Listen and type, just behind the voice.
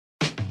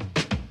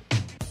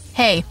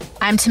Hey,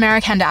 I'm Tamara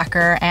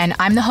Kandaker, and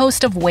I'm the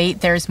host of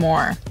Wait, There's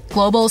More,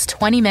 Global's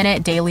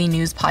 20-minute daily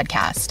news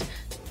podcast.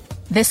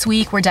 This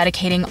week, we're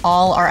dedicating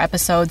all our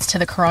episodes to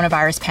the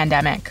coronavirus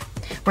pandemic.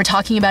 We're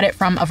talking about it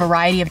from a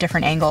variety of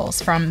different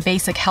angles, from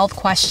basic health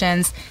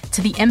questions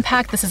to the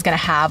impact this is going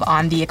to have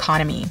on the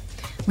economy.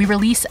 We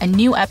release a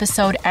new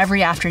episode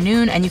every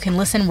afternoon, and you can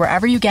listen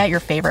wherever you get your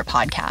favorite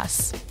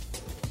podcasts.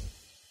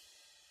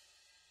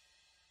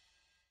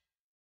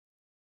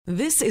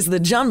 This is the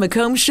John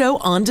McComb Show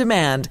on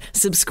demand.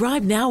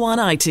 Subscribe now on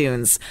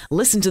iTunes.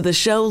 Listen to the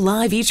show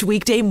live each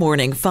weekday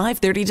morning,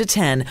 5:30 to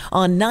 10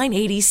 on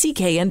 980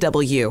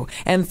 CKNW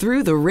and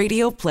through the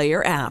Radio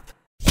Player app.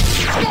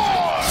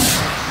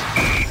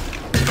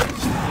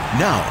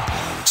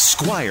 Now,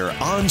 Squire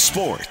on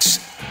Sports.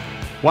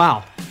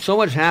 Wow, so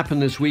much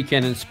happened this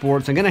weekend in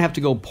sports. I'm going to have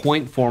to go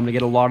point form to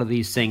get a lot of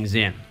these things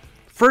in.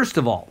 First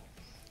of all,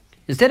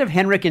 instead of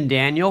Henrik and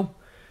Daniel,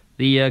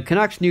 the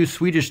Canucks' new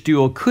Swedish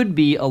duo could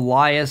be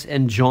Elias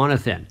and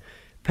Jonathan.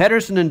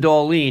 Pettersson and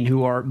Dahlin,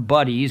 who are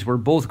buddies, were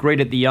both great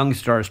at the Young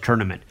Stars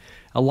tournament.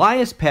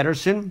 Elias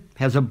Pettersson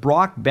has a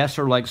Brock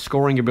Besser-like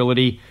scoring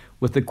ability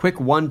with the quick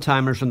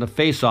one-timers from the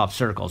face-off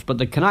circles, but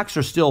the Canucks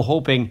are still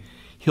hoping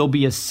he'll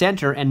be a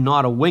center and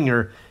not a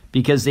winger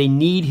because they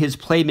need his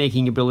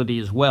playmaking ability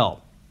as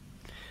well.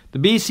 The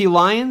BC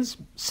Lions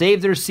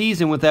saved their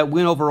season with that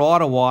win over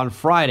Ottawa on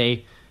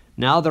Friday.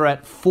 Now they're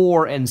at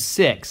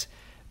 4-6.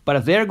 But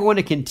if they're going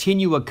to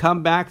continue a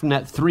comeback from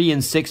that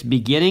 3-6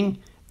 beginning,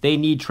 they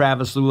need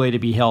Travis Lulay to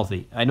be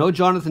healthy. I know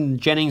Jonathan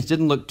Jennings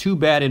didn't look too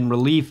bad in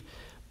relief,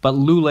 but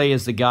Lulay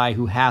is the guy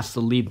who has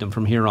to lead them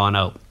from here on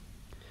out.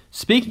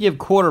 Speaking of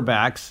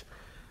quarterbacks,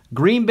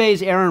 Green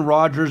Bay's Aaron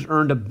Rodgers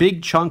earned a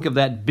big chunk of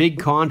that big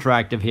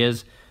contract of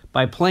his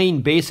by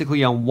playing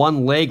basically on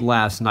one leg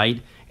last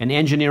night and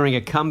engineering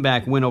a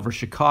comeback win over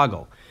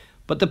Chicago.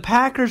 But the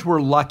Packers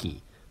were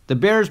lucky. The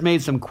Bears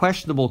made some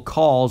questionable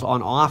calls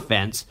on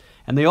offense,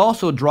 and they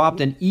also dropped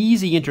an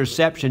easy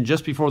interception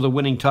just before the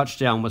winning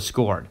touchdown was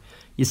scored.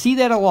 You see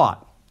that a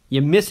lot.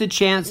 You miss a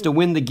chance to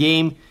win the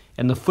game,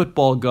 and the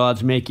football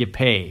gods make you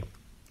pay.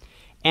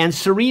 And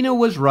Serena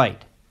was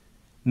right.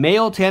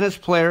 Male tennis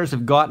players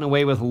have gotten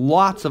away with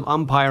lots of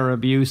umpire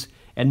abuse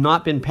and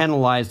not been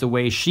penalized the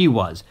way she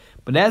was.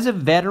 But as a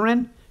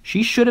veteran,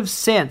 she should have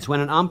sensed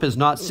when an ump is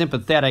not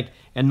sympathetic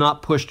and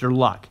not pushed her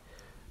luck.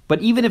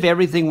 But even if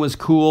everything was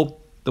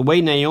cool, the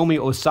way Naomi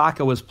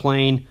Osaka was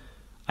playing,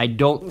 I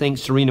don't think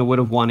Serena would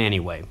have won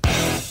anyway.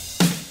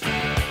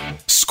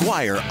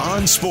 Squire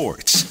on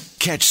Sports.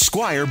 Catch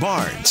Squire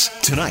Barnes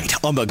tonight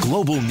on the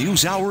Global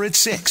News Hour at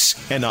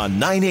 6 and on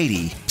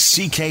 980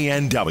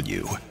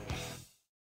 CKNW.